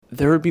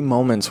there would be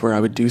moments where I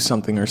would do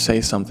something or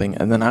say something,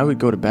 and then I would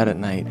go to bed at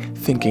night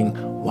thinking,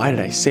 why did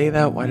I say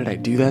that? Why did I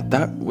do that?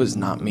 That was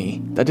not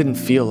me. That didn't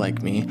feel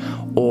like me.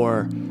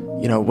 Or,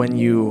 when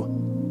you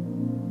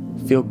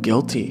feel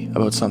guilty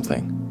about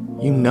something,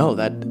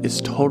 that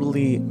is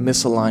totally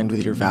misaligned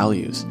with your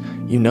values.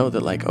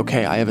 That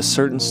okay, I have a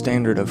certain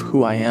standard of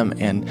who I am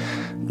and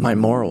my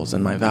morals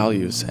and my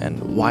values and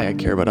why I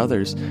care about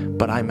others,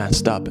 but I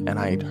messed up and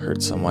I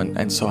hurt someone,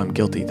 and so I'm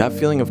guilty. That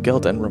feeling of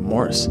guilt and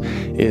remorse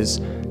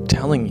is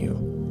telling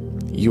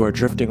you are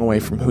drifting away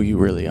from who you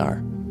really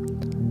are.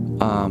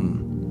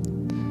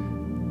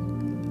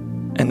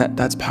 And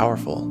that's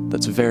powerful.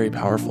 That's very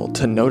powerful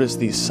to notice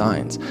these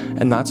signs.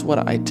 And that's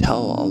what I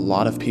tell a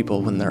lot of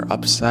people when they're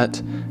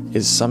upset,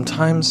 is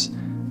sometimes,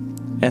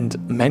 and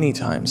many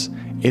times,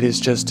 it is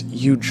just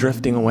you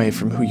drifting away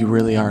from who you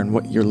really are and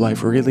what your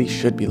life really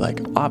should be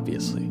like,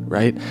 obviously,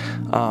 right?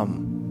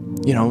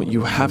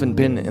 You haven't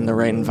been in the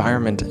right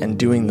environment and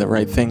doing the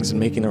right things and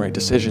making the right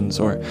decisions,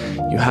 or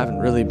you haven't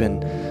really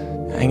been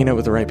hanging out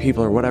with the right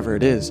people, or whatever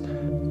it is.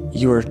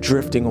 You are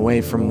drifting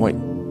away from what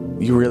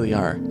you really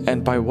are.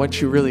 And by what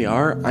you really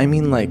are, I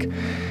mean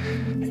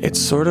it's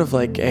sort of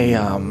like a,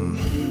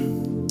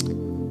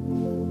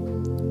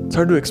 it's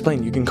hard to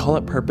explain. You can call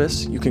it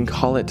purpose. You can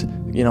call it,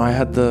 I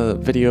had the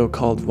video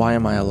called Why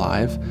Am I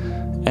Alive?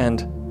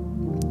 And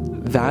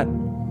that,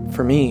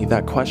 for me,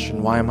 that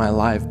question, why am I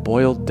alive,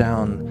 boiled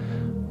down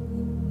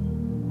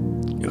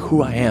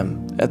who I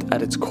am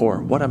at its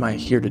core. What am I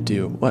here to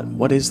do?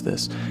 What is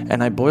this?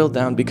 And I boiled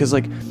down because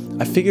I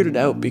figured it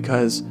out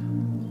because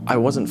I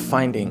wasn't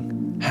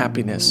finding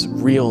happiness,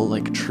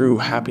 real, true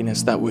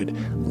happiness that would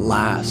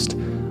last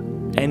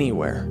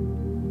anywhere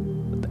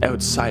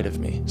outside of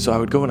me. So I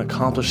would go and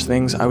accomplish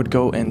things. I would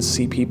go and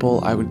see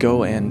people. I would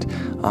go and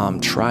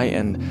try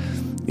and,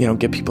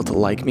 get people to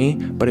like me,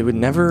 but it would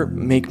never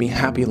make me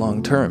happy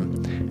long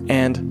term.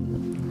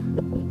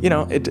 And,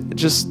 it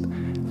just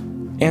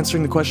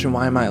answering the question,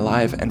 why am I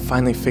alive? And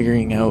finally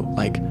figuring out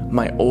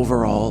my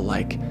overall,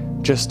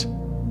 just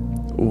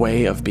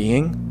way of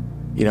being,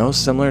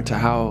 similar to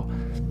how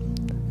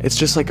it's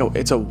just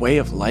it's a way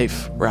of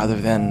life rather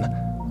than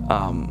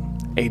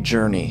a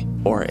journey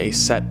or a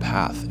set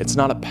path. It's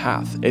not a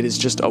path. It is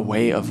just a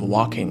way of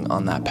walking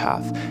on that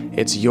path.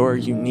 It's your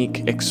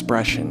unique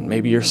expression.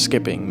 Maybe you're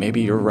skipping,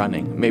 maybe you're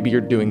running, maybe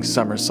you're doing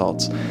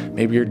somersaults,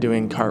 maybe you're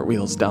doing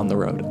cartwheels down the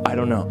road. I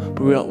don't know.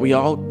 But we're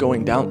all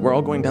going down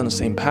the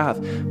same path,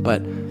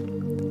 but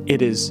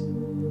it is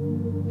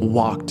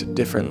walked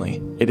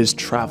differently. It is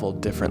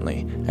traveled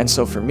differently. And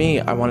so for me,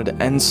 I wanted to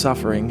end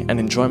suffering and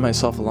enjoy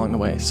myself along the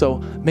way. So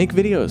make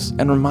videos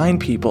and remind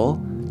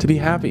people to be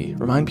happy,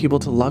 remind people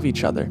to love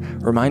each other,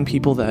 remind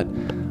people that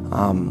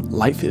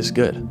life is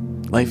good.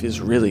 Life is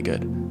really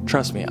good.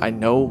 Trust me, I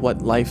know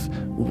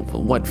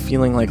what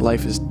feeling like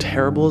life is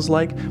terrible is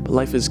like, but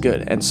life is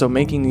good. And so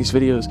making these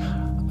videos,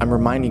 I'm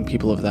reminding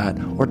people of that,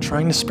 or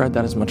trying to spread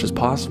that as much as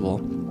possible.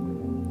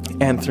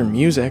 And through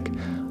music,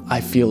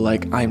 I feel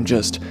like I'm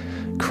just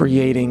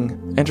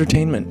creating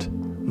entertainment,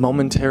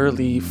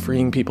 momentarily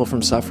freeing people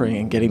from suffering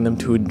and getting them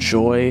to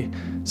enjoy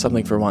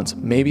something for once.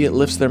 Maybe it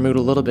lifts their mood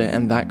a little bit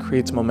and that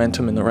creates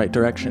momentum in the right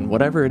direction,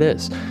 whatever it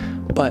is.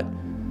 But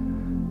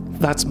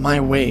that's my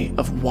way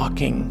of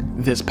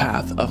walking this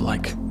path of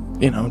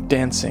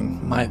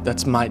dancing.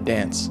 That's my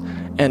dance.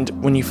 And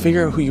when you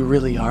figure out who you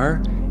really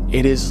are,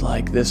 it is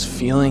this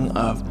feeling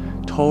of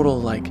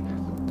total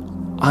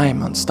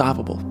I'm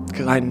unstoppable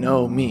because I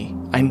know me.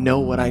 I know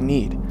what I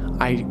need.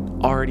 I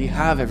already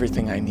have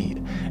everything I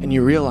need. And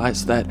you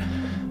realize that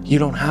you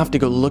don't have to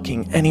go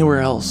looking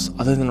anywhere else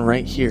other than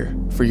right here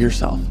for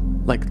yourself.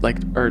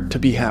 Or to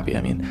be happy,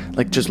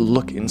 just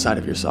look inside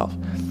of yourself.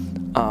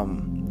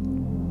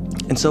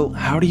 And so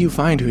how do you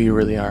find who you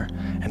really are?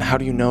 And how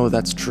do you know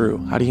that's true?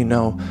 How do you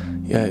know,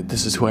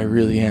 this is who I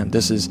really am?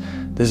 This is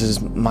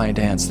my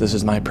dance. This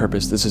is my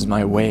purpose. This is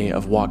my way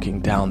of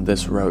walking down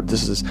this road.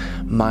 This is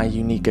my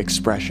unique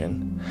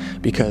expression.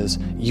 Because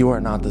you are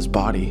not this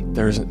body.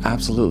 There's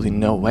absolutely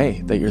no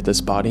way that you're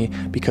this body,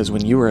 because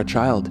when you were a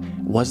child,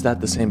 was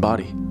that the same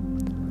body?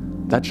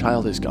 That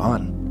child is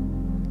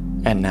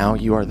gone. And now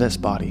you are this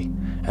body.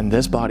 And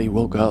this body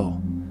will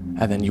go.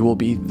 And then you will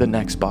be the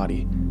next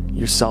body.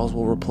 Your cells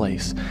will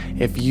replace.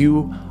 If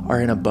you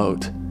are in a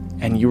boat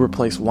and you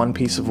replace one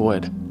piece of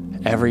wood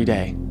every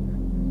day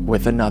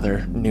with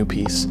another new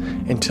piece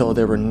until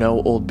there were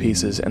no old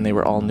pieces and they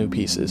were all new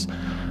pieces,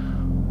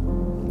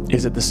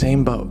 is it the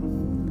same boat?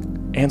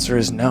 Answer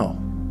is no.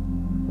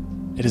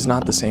 It is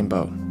not the same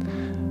boat.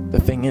 The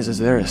thing is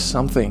there is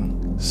something,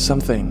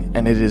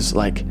 and it is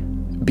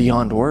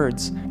beyond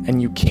words,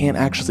 and you can't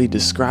actually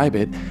describe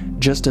it,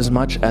 just as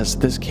much as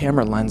this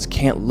camera lens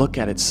can't look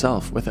at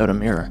itself without a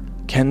mirror.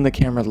 Can the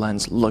camera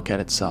lens look at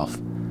itself?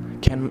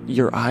 Can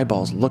your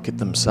eyeballs look at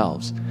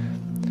themselves?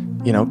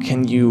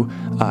 Can you,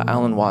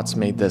 Alan Watts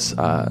made this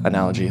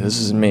analogy. This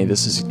is me,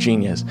 this is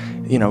genius.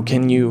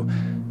 Can you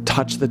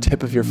touch the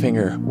tip of your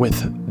finger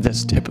with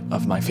this tip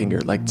of my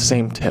finger,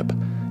 same tip?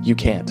 You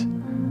can't.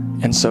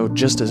 And so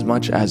just as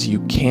much as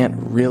you can't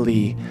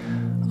really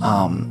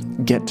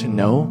get to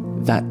know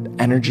that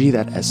energy,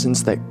 that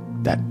essence that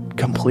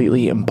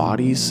completely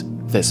embodies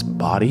this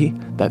body,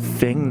 that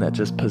thing that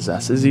just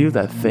possesses you,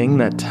 that thing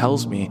that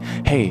tells me,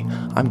 hey,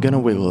 I'm gonna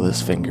wiggle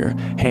this finger.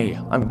 Hey,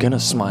 I'm gonna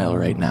smile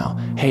right now.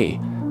 Hey,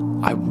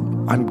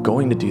 I'm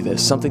going to do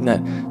this. Something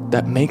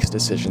that makes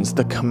decisions.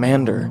 The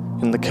commander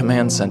in the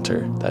command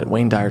center that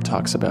Wayne Dyer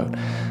talks about.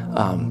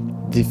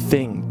 The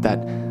thing that,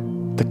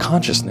 the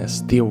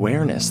consciousness, the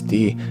awareness,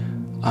 the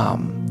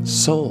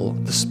soul,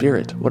 the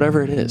spirit,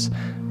 whatever it is,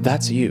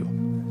 that's you.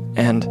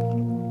 And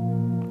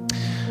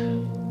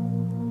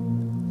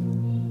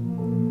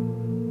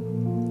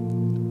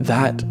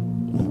that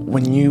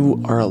when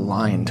you are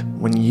aligned,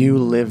 when you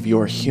live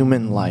your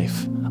human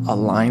life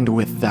aligned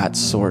with that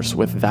source,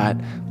 with that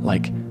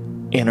like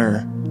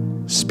inner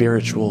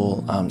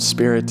spiritual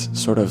spirit,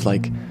 sort of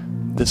like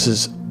this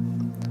is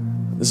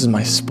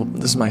my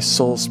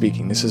soul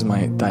speaking. This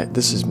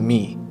is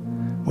me.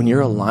 When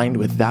you're aligned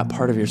with that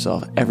part of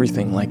yourself,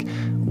 everything, like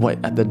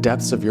what at the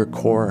depths of your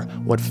core,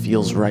 what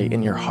feels right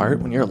in your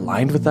heart, when you're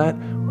aligned with that,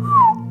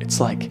 it's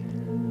like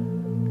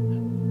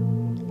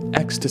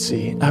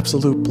ecstasy,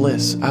 absolute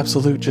bliss,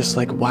 absolute just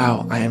like,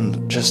 wow, I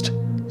am just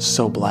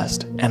so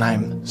blessed and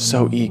I'm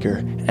so eager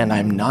and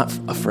I'm not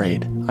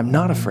afraid. I'm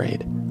not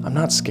afraid. I'm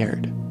not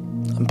scared.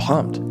 I'm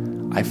pumped.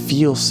 I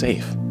feel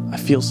safe. I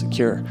feel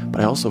secure,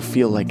 but I also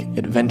feel like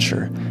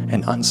adventure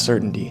and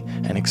uncertainty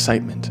and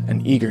excitement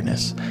and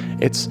eagerness.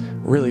 It's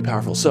really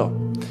powerful. So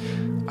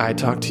I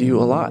talked to you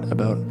a lot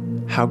about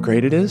how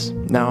great it is.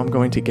 Now I'm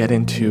going to get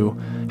into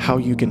how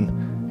you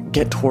can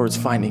get towards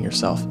finding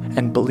yourself.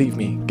 And believe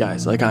me,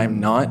 guys, like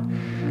I'm not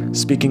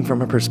speaking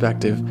from a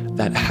perspective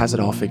that has it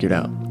all figured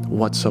out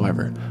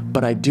whatsoever.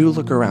 But I do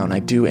look around, I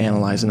do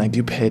analyze, and I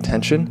do pay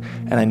attention,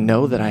 and I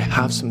know that I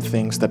have some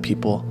things that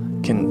people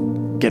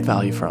can get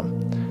value from.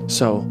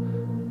 So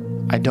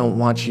I don't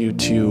want you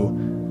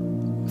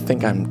to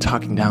think I'm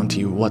talking down to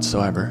you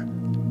whatsoever.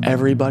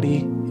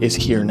 Everybody is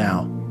here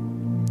now.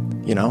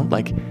 You know,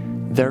 like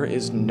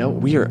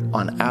we are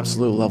on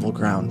absolute level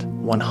ground,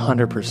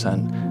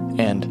 100%.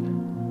 And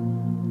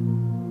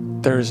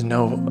there is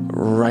no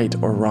right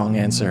or wrong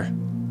answer.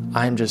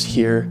 I'm just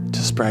here to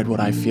spread what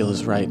I feel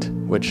is right,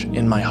 which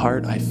in my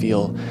heart, I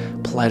feel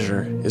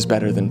pleasure is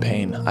better than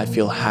pain. I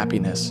feel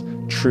happiness,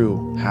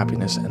 true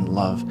happiness and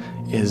love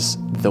is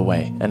the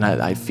way. And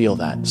I feel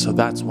that. So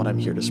that's what I'm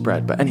here to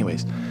spread. But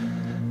anyways,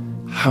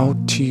 how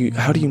do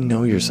you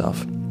know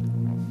yourself?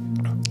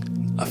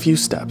 A few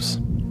steps.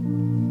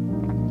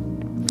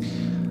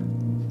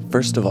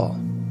 First of all,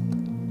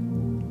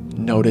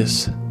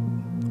 notice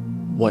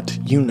what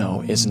you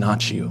know is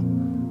not you.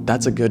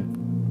 That's a good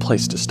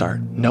place to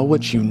start. Know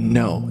what you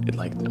know.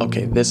 Like,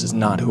 okay, this is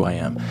not who I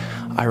am.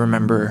 I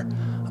remember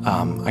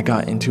I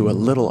got into a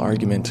little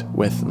argument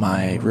with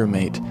my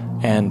roommate,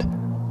 and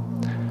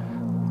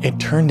it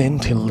turned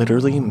into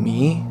literally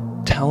me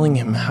telling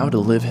him how to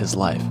live his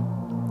life.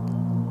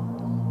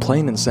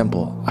 Plain and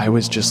simple. I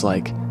was just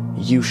like,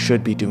 you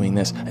should be doing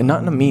this. And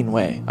not in a mean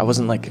way. I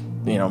wasn't like,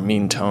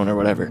 mean tone or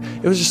whatever.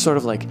 It was just sort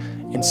of like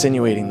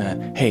insinuating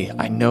that, hey,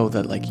 I know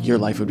that like your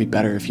life would be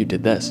better if you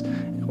did this,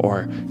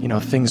 or,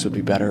 things would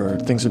be better, or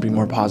things would be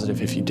more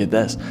positive if you did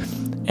this.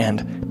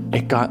 And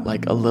it got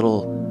like a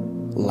little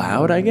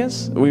loud, I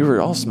guess. We were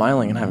all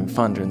smiling and having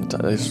fun during the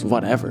time,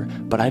 whatever,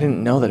 but I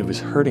didn't know that it was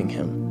hurting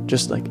him.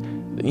 Just like,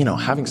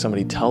 having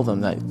somebody tell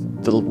them that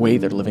the way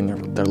they're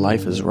living their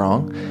life is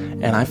wrong.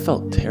 And I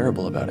felt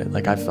terrible about it.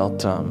 Like I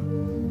felt,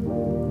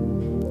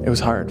 it was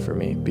hard for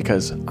me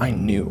because I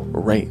knew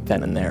right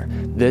then and there,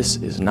 this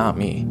is not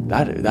me.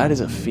 That is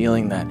a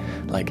feeling that,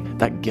 like,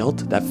 that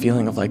guilt, that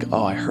feeling of like,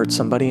 oh, I hurt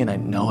somebody and I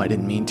know I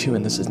didn't mean to,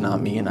 and this is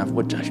not me, and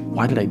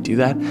why did I do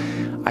that?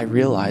 I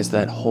realized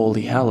that,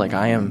 holy hell, like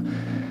I am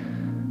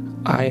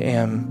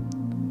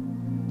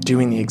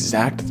doing the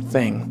exact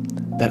thing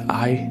that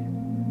I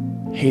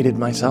hated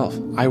myself.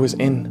 I was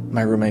in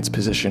my roommate's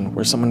position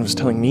where someone was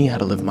telling me how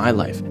to live my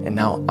life, and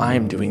now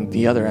I'm doing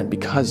the other end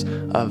because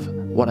of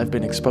what I've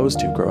been exposed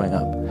to growing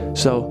up.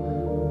 So,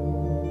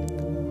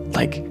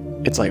 like,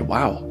 it's like,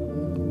 wow,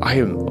 I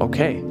am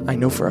okay. I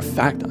know for a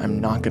fact I'm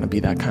not going to be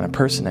that kind of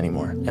person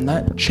anymore. And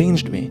that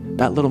changed me.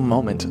 That little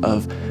moment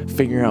of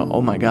figuring out,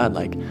 oh my God,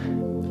 like,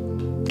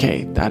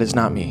 okay, that is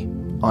not me.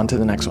 On to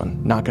the next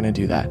one. Not going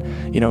to do that.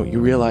 You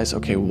realize,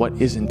 okay, what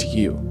isn't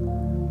you?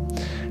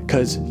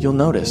 Because you'll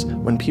notice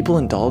when people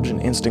indulge in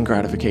instant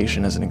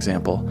gratification, as an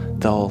example,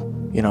 they'll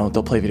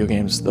play video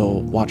games,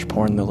 they'll watch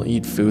porn, they'll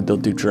eat food, they'll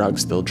do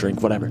drugs, they'll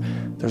drink, whatever.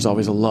 There's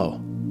always a low.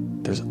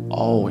 There's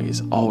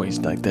always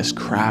like this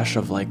crash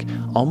of like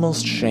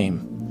almost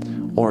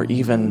shame, or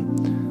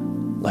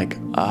even like,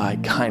 I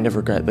kind of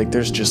regret, like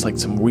there's just like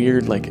some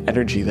weird like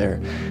energy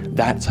there.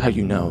 That's how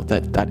you know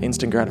that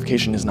instant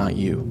gratification is not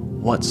you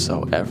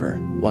whatsoever.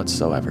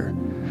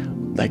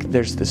 Like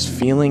there's this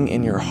feeling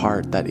in your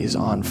heart that is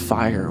on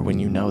fire when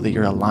you know that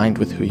you're aligned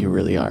with who you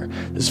really are.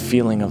 This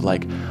feeling of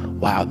like,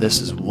 wow, this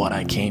is what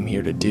I came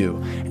here to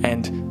do.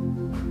 And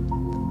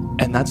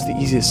that's the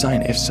easiest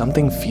sign. If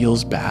something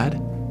feels bad,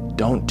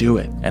 don't do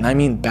it. And I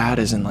mean bad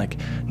as in like,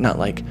 not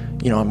like,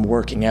 I'm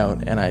working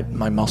out and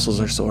my muscles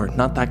are sore.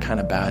 Not that kind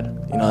of bad.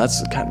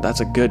 That's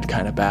a good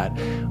kind of bad.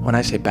 When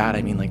I say bad,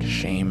 I mean like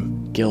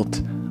shame,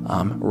 guilt,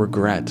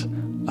 regret,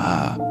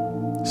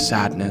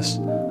 sadness,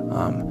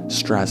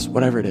 stress,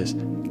 whatever it is.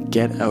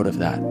 Get out of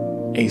that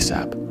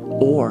ASAP,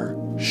 or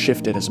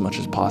shift it as much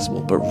as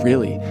possible. But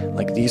really,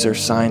 like, these are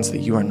signs that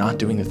you are not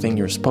doing the thing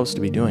you're supposed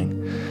to be doing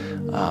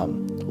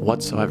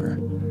whatsoever.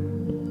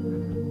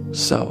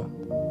 So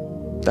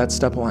that's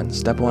step one.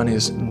 Step one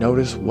is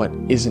notice what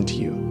isn't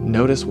you.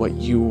 Notice what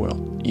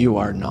you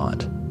are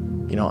not.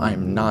 I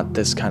am not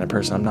this kind of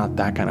person. I'm not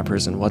that kind of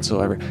person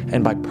whatsoever.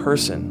 And by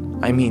person,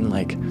 I mean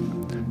like,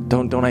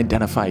 don't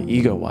identify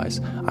ego-wise.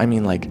 I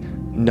mean like,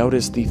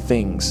 notice the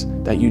things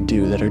that you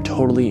do that are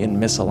totally in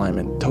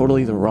misalignment,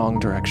 totally the wrong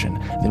direction.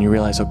 Then you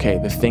realize, okay,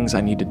 the things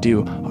I need to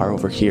do are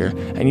over here.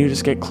 And you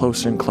just get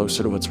closer and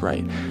closer to what's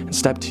right. And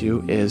step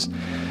two is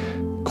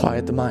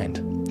quiet the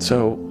mind.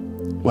 So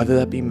whether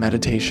that be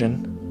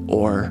meditation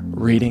or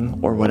reading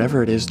or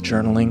whatever it is,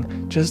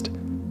 journaling, just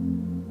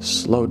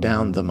slow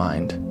down the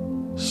mind.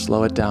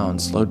 Slow it down,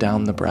 slow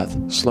down the breath,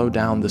 slow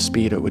down the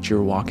speed at which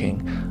you're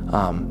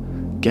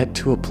walking. Get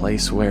to a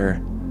place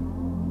where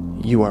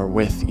you are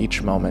with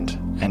each moment.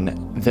 And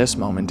this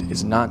moment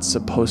is not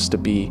supposed to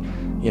be,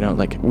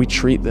 like, we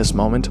treat this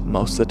moment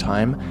most of the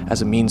time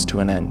as a means to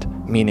an end,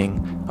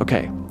 meaning,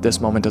 okay, this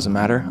moment doesn't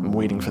matter. I'm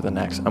waiting for the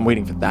next. I'm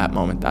waiting for that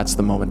moment. That's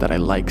the moment that I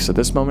like. So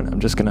this moment,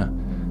 I'm just going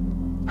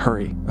to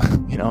hurry.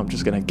 I'm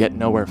just going to get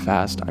nowhere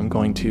fast. I'm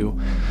going to,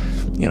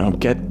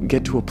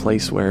 get to a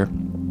place where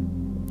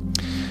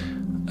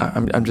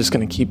I'm just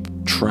going to keep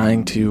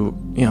trying to,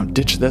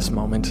 ditch this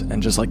moment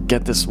and just like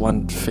get this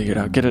one figured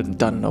out, get it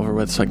done and over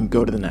with so I can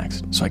go to the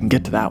next, so I can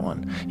get to that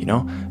one,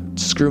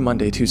 Screw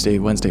Monday, Tuesday,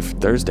 Wednesday,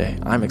 Thursday.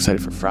 I'm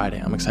excited for Friday.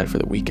 I'm excited for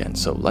the weekend.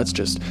 So let's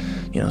just,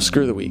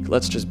 screw the week.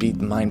 Let's just be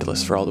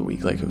mindless for all the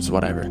week. Like it was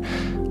whatever.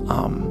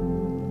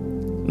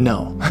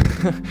 No.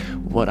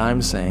 What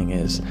I'm saying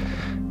is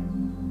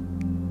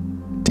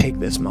take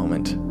this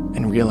moment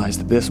and realize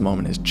that this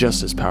moment is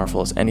just as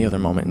powerful as any other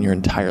moment in your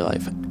entire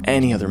life,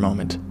 any other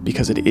moment,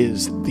 because it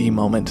is the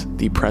moment,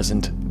 the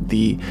present,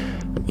 the,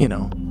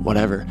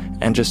 whatever,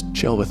 and just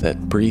chill with it,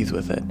 breathe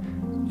with it,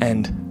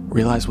 and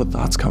realize what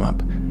thoughts come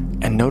up,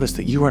 and notice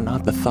that you are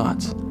not the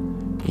thoughts.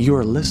 You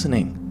are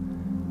listening.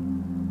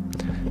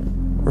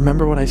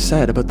 Remember what I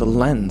said about the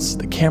lens.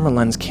 The camera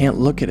lens can't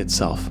look at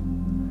itself,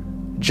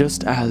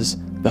 just as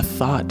the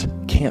thought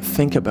can't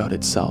think about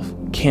itself.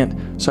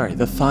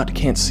 The thought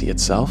can't see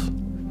itself.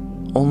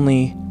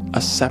 Only a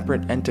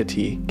separate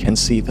entity can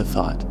see the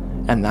thought.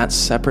 And that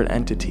separate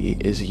entity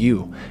is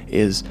you,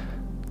 is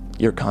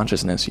your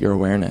consciousness, your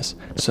awareness.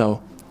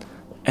 So,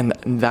 and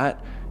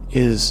that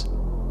is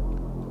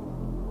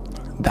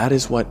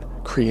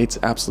what creates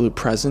absolute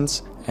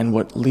presence and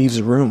what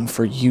leaves room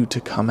for you to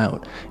come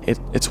out.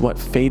 It's what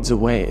fades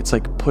away. It's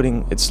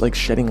like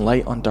shedding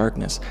light on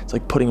darkness. It's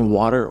like putting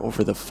water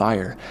over the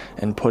fire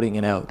and putting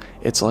it out.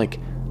 It's like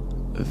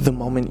the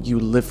moment you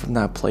live from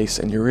that place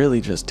and you're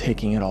really just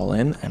taking it all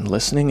in and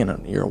listening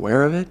and you're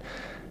aware of it,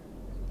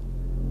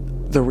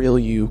 the real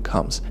you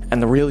comes.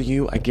 And the real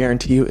you, I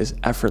guarantee you, is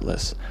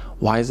effortless.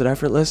 Why is it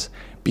effortless?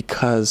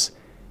 Because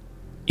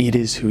it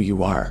is who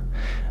you are.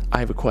 I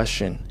have a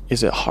question.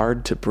 Is it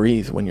hard to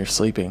breathe when you're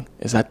sleeping?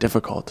 Is that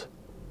difficult?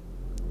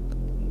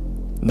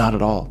 Not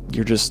at all.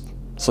 You're just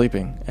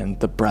sleeping and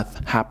the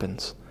breath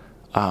happens.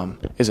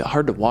 Is it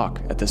hard to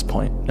walk at this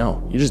point?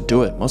 No, you just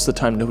do it. Most of the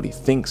time, nobody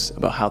thinks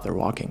about how they're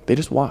walking. They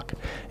just walk.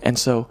 And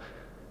so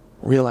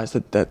realize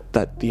that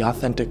the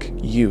authentic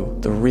you,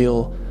 the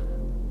real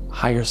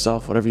higher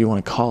self, whatever you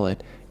want to call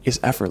it, is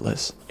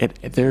effortless.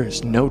 There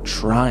is no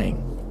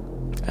trying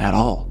at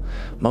all.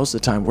 Most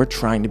of the time, we're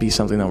trying to be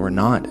something that we're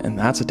not, and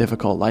that's a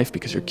difficult life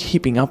because you're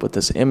keeping up with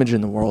this image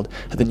in the world,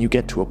 and then you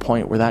get to a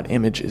point where that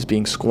image is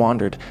being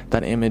squandered.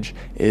 That image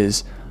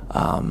is,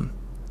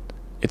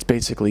 it's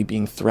basically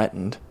being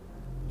threatened.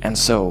 And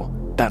so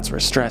that's where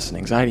stress and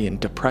anxiety and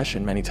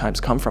depression many times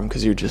come from,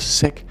 because you're just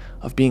sick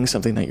of being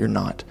something that you're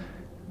not.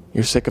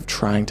 You're sick of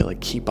trying to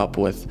keep up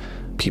with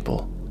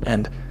people.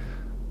 And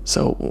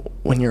so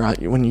when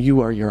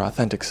you are your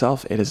authentic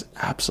self, it is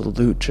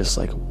absolute just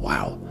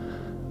wow,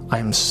 I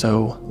am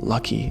so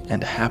lucky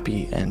and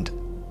happy and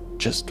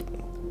just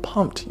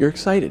pumped. You're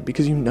excited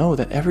because you know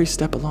that every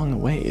step along the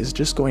way is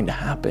just going to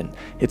happen.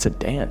 It's a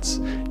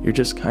dance. You're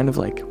just kind of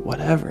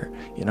whatever,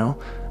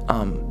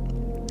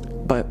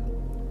 but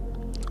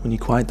when you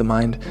quiet the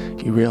mind,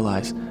 you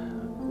realize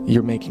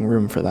you're making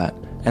room for that.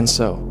 And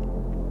so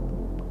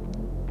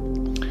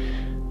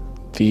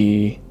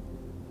the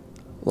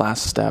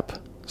last step,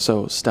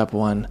 so step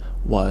one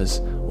was,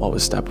 what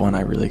was step one?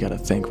 I really got to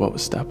think, what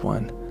was step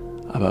one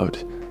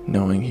about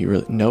knowing you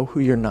really know who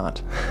you're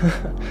not?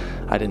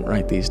 I didn't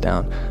write these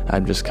down.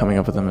 I'm just coming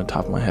up with them on the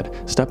top of my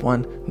head. Step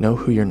one, know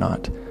who you're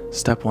not.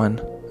 Step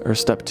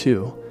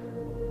two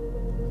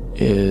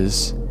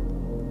is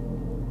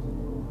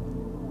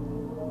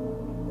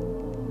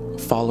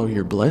follow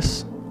your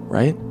bliss,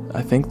 right?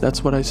 I think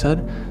that's what I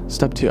said.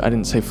 Step 2, I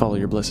didn't say follow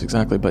your bliss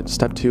exactly, but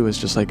step 2 is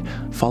just like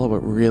follow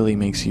what really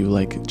makes you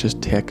like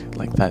just tick,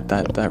 like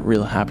that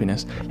real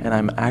happiness. And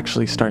I'm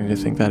actually starting to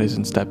think that is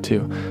in step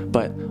 2.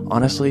 But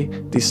honestly,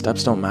 these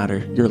steps don't matter.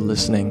 You're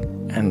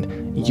listening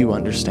and you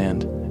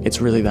understand.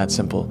 It's really that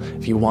simple.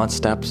 If you want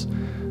steps,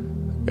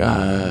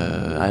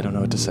 I don't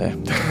know what to say.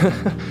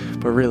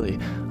 But really,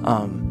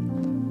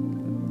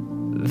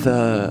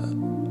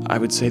 I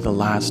would say the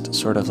last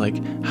sort of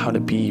like how to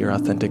be your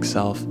authentic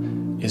self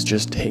is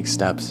just take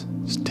steps.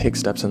 Just take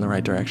steps in the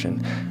right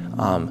direction.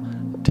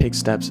 Take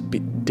steps.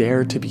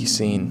 Dare to be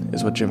seen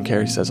is what Jim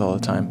Carrey says all the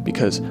time,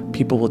 because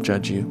people will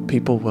judge you.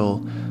 People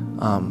will,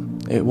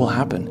 it will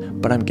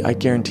happen. But I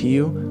guarantee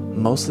you,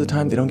 most of the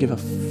time, they don't give a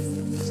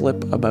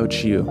flip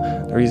about you.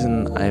 The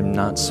reason I'm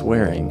not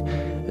swearing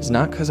is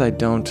not because I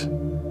don't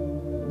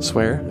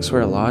swear. I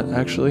swear a lot,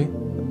 actually.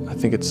 I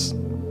think it's,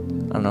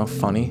 I don't know,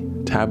 funny.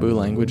 Taboo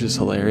language is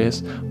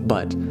hilarious,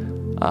 but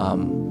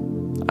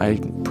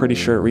I'm pretty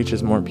sure it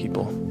reaches more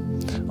people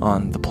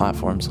on the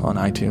platforms, on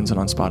iTunes and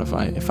on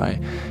Spotify, if I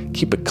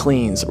keep it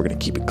clean. So we're going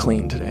to keep it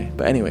clean today.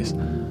 But anyways,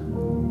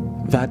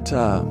 that,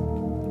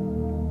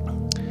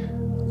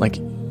 like,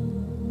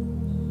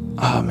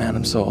 oh man,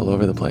 I'm so all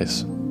over the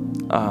place.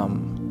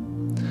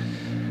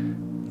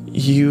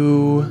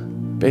 You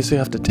basically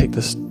have to take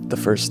the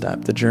first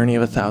step. The journey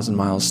of 1,000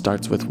 miles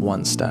starts with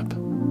one step.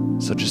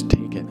 So just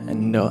take it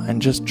and know,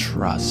 and just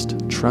trust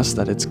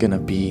that it's gonna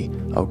be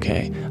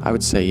okay. I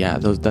would say, yeah,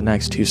 the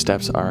next 2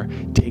 steps are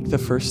take the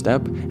first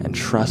step and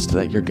trust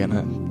that you're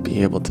gonna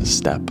be able to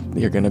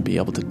you're gonna be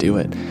able to do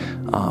it.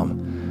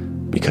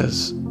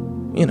 Because,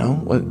 you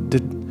know, what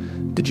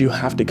did you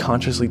have to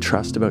consciously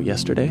trust about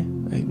yesterday?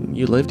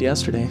 You lived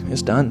yesterday,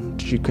 it's done.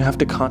 Did you have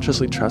to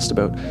consciously trust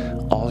about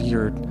all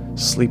your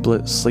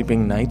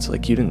sleeping nights?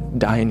 Like, you didn't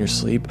die in your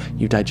sleep,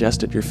 you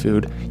digested your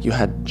food, you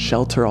had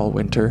shelter all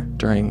winter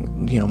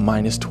during, you know,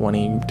 minus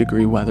 20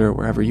 degree weather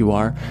wherever you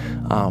are.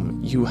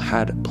 You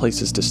had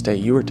places to stay,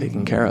 you were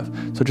taken care of.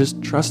 So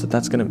just trust that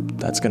that's gonna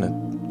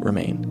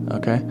remain,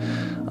 okay?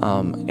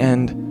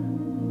 And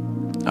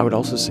I would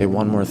also say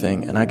one more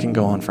thing, and I can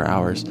go on for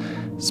hours.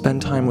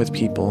 Spend time with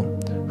people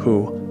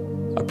who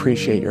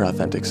appreciate your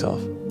authentic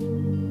self.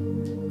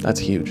 That's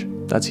huge.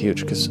 That's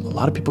huge, because a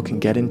lot of people can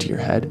get into your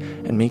head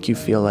and make you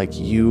feel like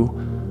you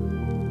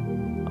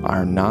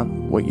are not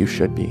what you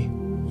should be.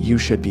 You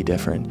should be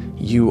different.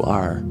 You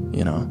are,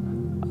 you know,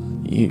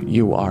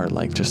 you are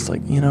like, just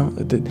like, you know,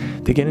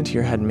 they get into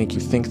your head and make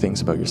you think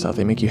things about yourself.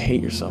 They make you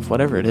hate yourself,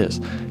 whatever it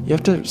is. You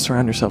have to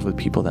surround yourself with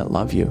people that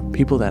love you,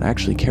 people that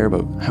actually care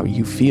about how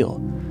you feel.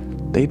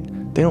 They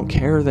don't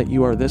care that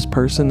you are this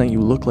person, that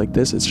you look like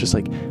this. It's just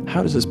like,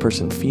 how does this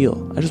person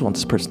feel? I just want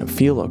this person to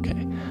feel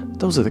okay.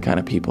 Those are the kind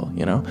of people,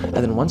 you know? And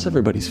then once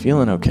everybody's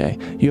feeling okay,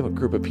 you have a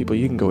group of people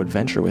you can go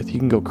adventure with, you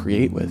can go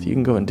create with, you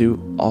can go and do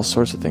all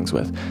sorts of things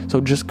with.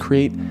 So just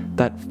create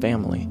that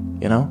family,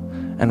 you know?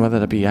 And whether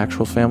that be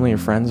actual family or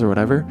friends or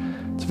whatever,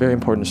 it's very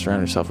important to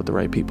surround yourself with the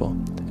right people.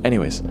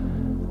 Anyways,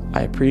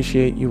 I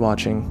appreciate you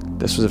watching.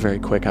 This was a very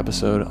quick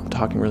episode. I'm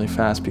talking really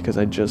fast because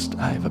I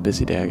have a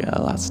busy day. I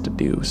got lots to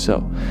do.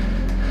 So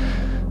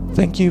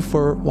thank you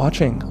for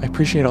watching. I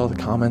appreciate all the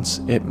comments.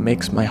 It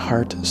makes my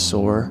heart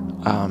soar.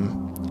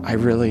 I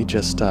really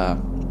just,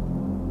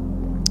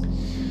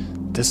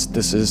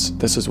 this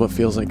is what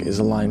feels like is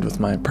aligned with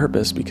my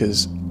purpose,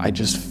 because I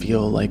just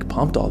feel like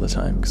pumped all the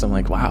time, because I'm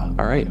like, wow,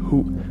 all right,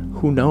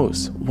 who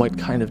knows what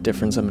kind of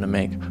difference I'm going to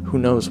make? Who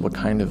knows what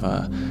kind of,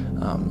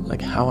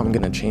 like how I'm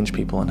going to change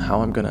people and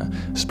how I'm going to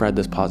spread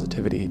this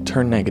positivity,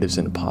 turn negatives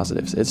into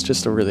positives. It's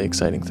just a really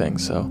exciting thing.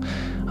 So,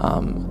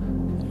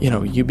 you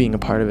know, you being a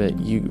part of it,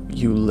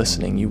 you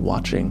listening, you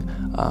watching,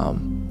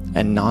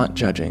 and not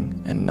judging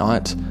and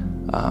not,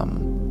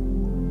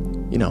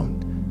 you know,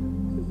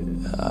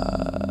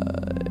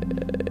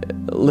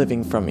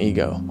 living from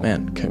ego,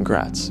 man,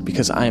 congrats,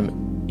 because I'm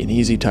an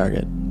easy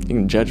target. You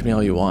can judge me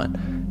all you want.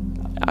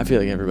 I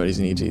feel like everybody's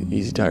an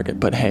easy target,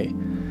 but hey,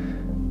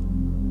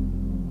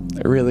 I'm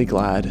really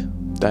glad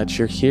that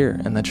you're here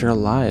and that you're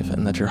alive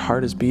and that your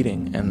heart is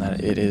beating and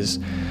that it is,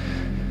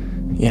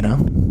 you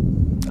know,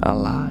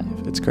 alive.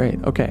 It's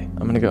great. Okay,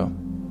 I'm gonna go.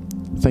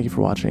 Thank you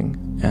for watching,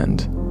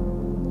 and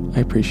I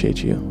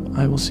appreciate you.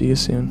 I will see you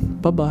soon.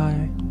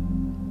 Bye-bye.